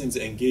as Muslims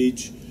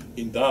engage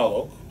in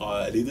dialogue,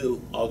 a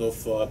little out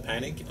of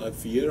panic,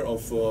 fear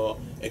of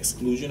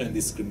exclusion and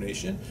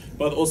discrimination.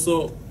 But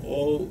also,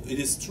 it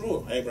is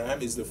true,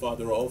 Abraham is the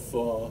father of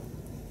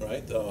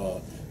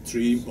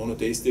three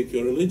monotheistic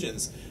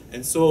religions.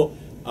 And so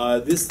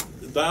this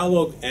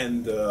dialogue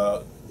and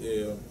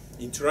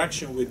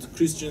interaction with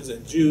Christians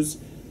and Jews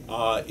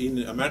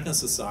in American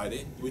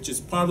society, which is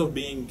part of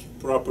being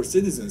proper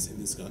citizens in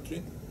this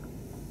country,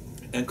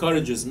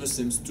 encourages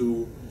Muslims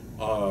to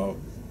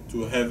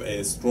have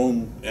a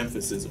strong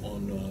emphasis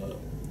on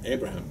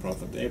Abraham,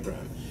 Prophet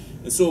Abraham.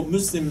 And so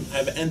Muslims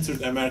have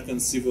entered American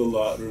civil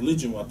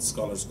religion, what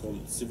scholars call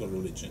civil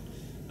religion,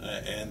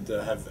 and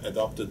have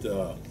adopted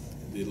the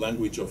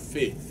language of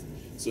faith.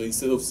 So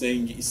instead of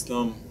saying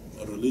Islam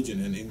religion,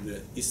 and in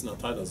the Islam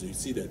titles you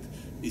see that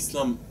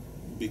Islam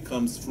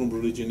becomes from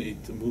religion,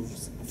 it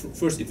moves,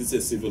 first it is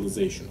a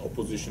civilization,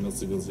 oppositional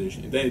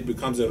civilization, and then it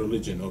becomes a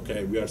religion.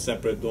 Okay, we are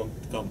separate, don't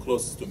come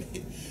close to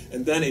me.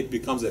 And then it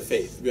becomes a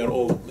faith. We are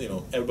all,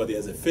 everybody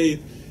has a faith,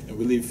 and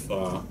we live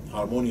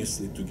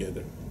harmoniously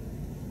together.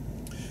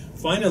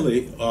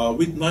 Finally,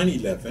 with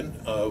 9/11,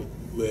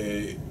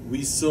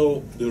 we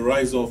saw the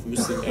rise of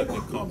Muslim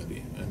ethnic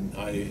comedy, and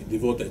I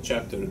devote a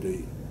chapter,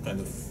 the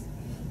kind of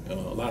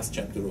last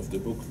chapter of the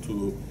book,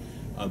 to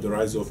the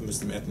rise of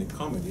Muslim ethnic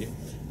comedy.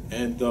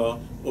 And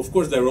of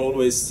course, there are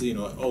always,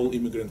 all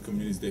immigrant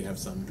communities, they have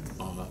some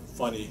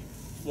funny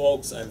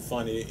folks and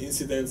funny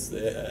incidents,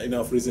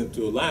 enough reason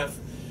to laugh.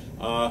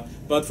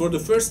 But for the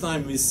first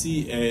time, we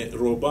see a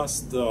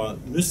robust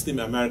Muslim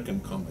American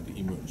comedy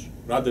emerge,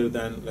 rather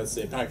than, let's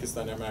say,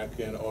 Pakistani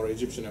American or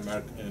Egyptian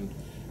American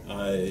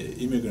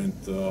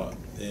immigrant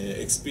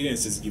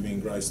experiences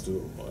giving rise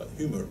to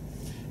humor.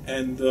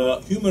 And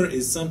humor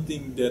is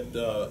something that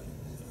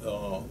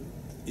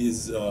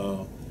is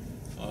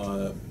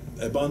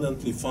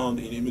abundantly found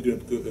in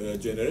immigrant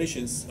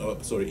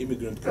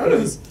immigrant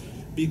communities,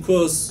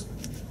 because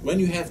when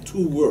you have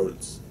two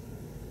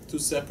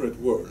separate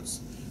worlds,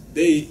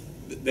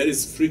 there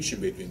is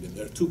friction between them.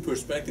 There are two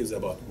perspectives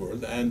about the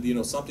world, and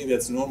something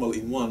that's normal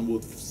in one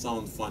would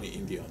sound funny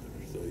in the other.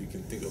 So you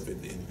can think of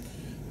it in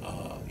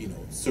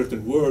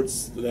certain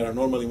words that are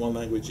normal in one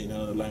language, in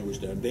another language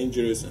they are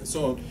dangerous, and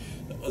so on.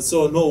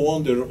 So no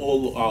wonder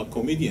all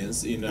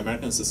comedians in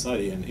American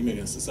society and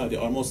immigrant society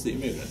are mostly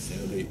immigrants.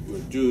 They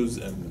were Jews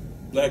and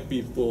black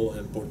people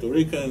and Puerto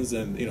Ricans,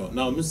 and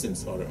now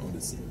Muslims are on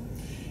the scene.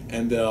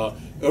 And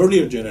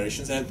earlier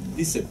generations have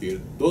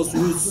disappeared. Those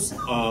whose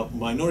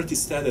minority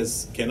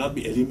status cannot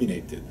be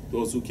eliminated,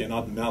 those who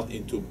cannot melt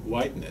into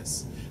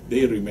whiteness,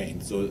 they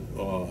remain. So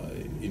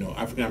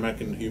African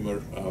American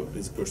humor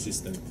is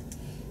persistent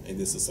in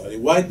this society.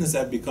 Whiteness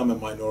have become a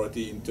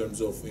minority in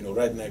terms of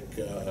redneck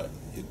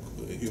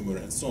humor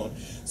and so on.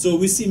 So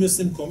we see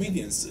Muslim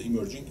comedians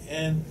emerging,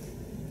 and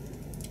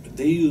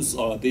they use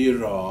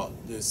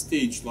their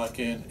stage like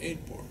an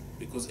airport,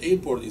 because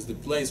airport is the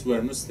place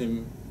where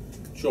Muslim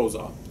shows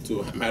up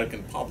to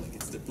American public.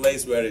 It's the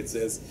place where it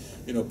says,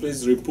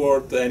 please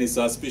report any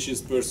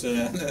suspicious person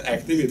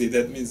activity.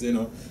 That means,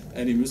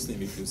 any Muslim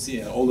if you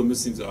see, and all the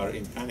Muslims are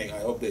in panic. I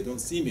hope they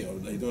don't see me or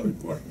they don't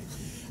report me.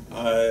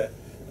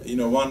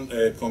 One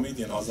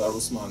comedian, Azhar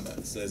Usman,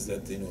 says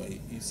that,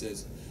 he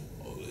says,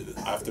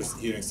 after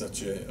hearing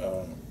such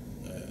a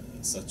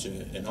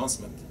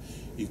announcement,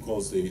 he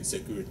calls the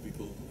security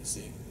people.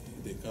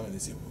 They come and they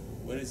say,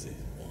 where is he?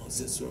 Oh, he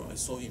says, sir, I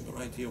saw him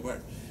right here.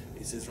 Where?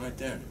 He says, right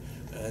there.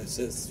 And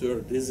says, sir,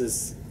 this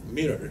is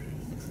mirror.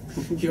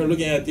 You're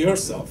looking at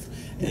yourself.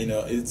 You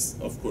know, it's,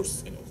 of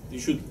course, you know, you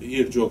should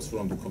hear jokes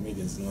from the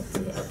comedians, not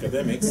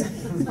academics.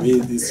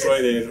 We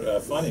destroy their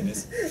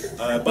funniness.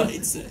 But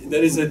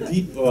there is a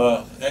deep,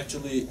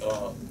 actually,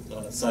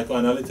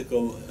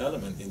 psychoanalytical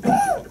element in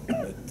that joke.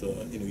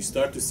 That you know, you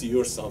start to see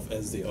yourself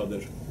as the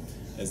other,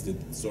 as the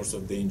source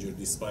of danger,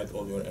 despite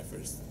all your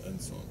efforts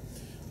and so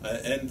on.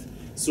 And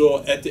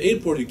so at the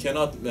airport, you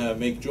cannot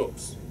make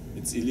jokes.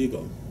 It's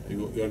illegal.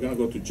 You're going to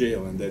go to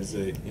jail, and there's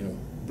a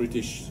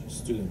British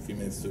student,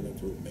 female student,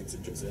 who makes a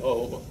joke. Say,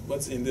 oh,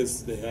 what's in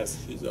this? They ask.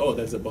 She says, oh,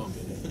 there's a bomb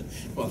in it.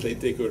 Well, they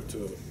take her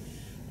to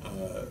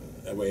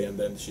away, and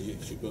then she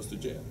goes to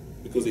jail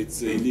because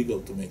it's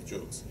illegal to make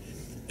jokes.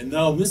 And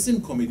now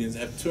Muslim comedians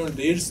have turned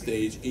their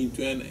stage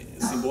into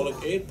a symbolic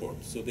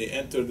airport. So they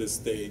enter the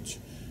stage,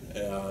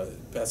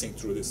 passing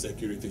through the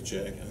security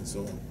check and so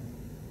on,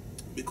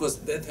 because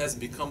that has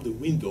become the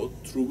window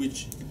through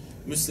which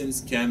Muslims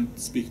can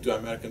speak to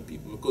American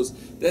people, because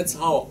that's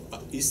how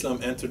Islam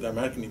entered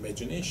American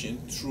imagination,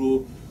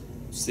 through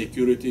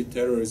security,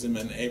 terrorism,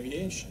 and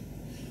aviation.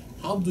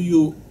 How do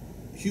you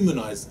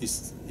humanize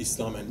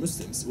Islam and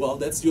Muslims? Well,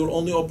 that's your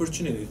only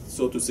opportunity,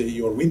 so to say,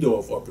 your window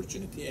of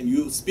opportunity, and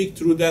you speak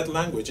through that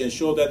language and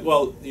show that,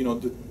 well, you know,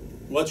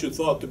 what you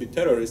thought to be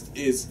terrorist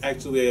is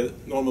actually a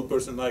normal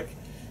person like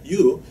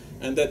you,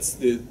 and that's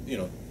the, you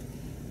know,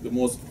 the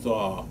most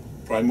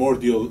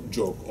primordial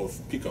joke of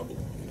peekaboo.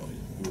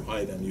 You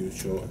hide and you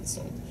show and so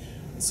on.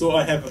 So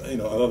I have, you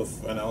know, a lot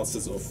of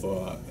analysis of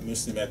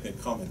Muslim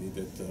ethnic comedy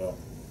that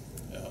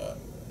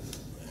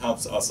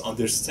helps us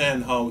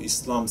understand how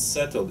Islam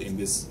settled in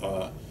this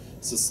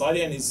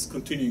society and is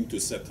continuing to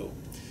settle.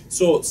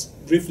 So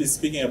briefly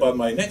speaking about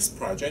my next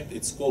project,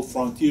 it's called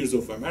Frontiers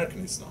of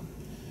American Islam,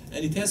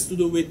 and it has to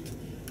do with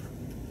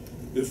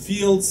the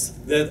fields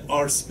that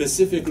are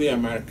specifically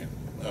American.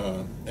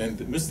 And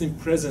the Muslim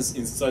presence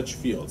in such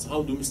fields.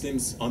 How do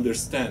Muslims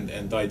understand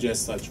and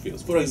digest such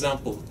fields? For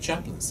example,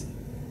 chaplaincy.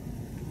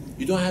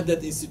 You don't have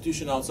that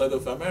institution outside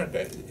of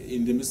America.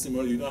 In the Muslim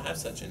world, you don't have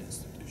such an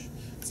institution.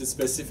 It's a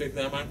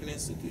specifically American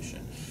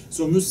institution.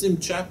 So Muslim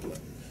chaplain,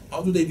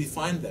 how do they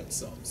define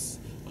themselves?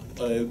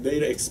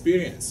 Their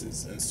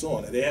experiences and so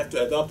on. They have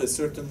to adopt a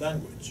certain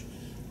language.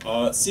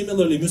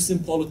 Similarly, Muslim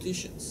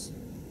politicians.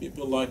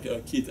 People like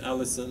Keith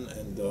Ellison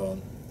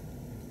and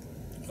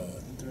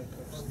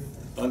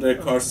Andre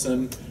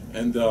Carson,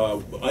 and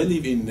I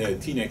live in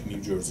Teaneck, New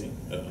Jersey.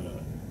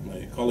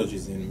 My college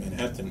is in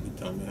Manhattan,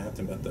 Midtown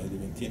Manhattan, but I live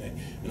in Teaneck.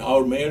 And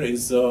our mayor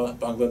is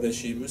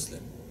Bangladeshi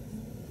Muslim.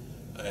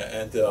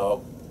 And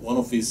one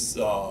of his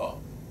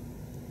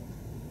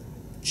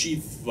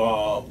chief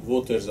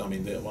voters, I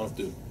mean, one of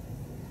the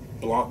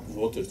block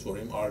voters for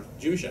him are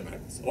Jewish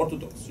Americans,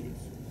 Orthodox Jews,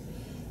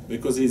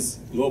 because he's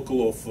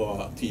local of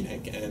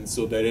Teaneck, and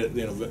so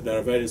there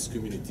are various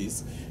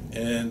communities.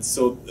 And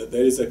so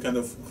there is a kind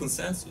of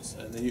consensus,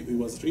 and he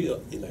was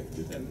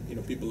re-elected, and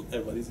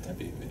everybody's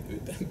happy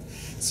with that.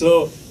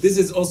 So this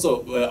is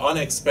also an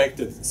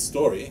unexpected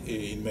story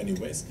in many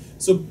ways.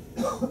 So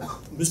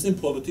Muslim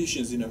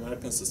politicians in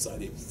American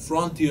society,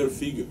 frontier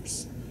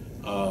figures,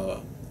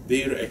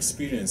 their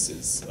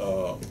experiences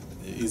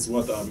is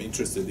what I'm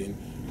interested in.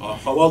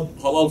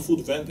 Halal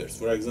food vendors,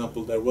 for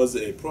example, there was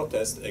a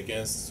protest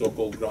against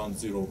so-called Ground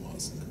Zero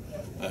mosque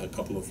a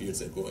couple of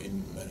years ago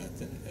in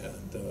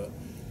Manhattan,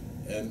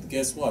 and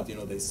guess what?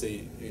 They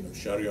say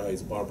Sharia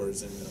is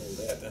barbarism and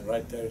all that, and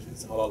right there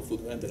it's halal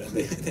food vendor, and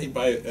they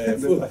buy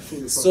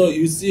food. So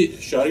you see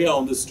Sharia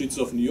on the streets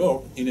of New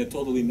York in a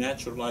totally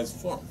naturalized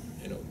form.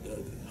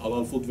 The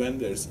halal food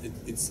vendors.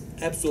 It's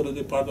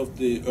absolutely part of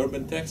the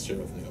urban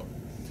texture of New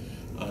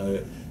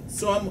York.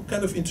 So I'm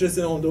kind of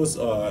interested on those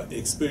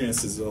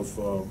experiences of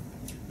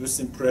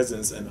Muslim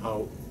presence and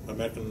how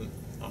American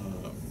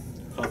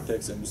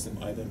context and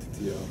Muslim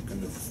identity are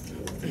kind of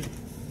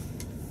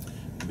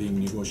being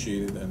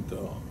negotiated and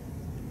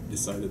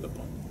decided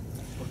upon.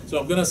 So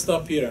I'm going to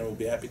stop here and we'll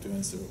be happy to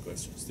answer your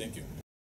questions. Thank you.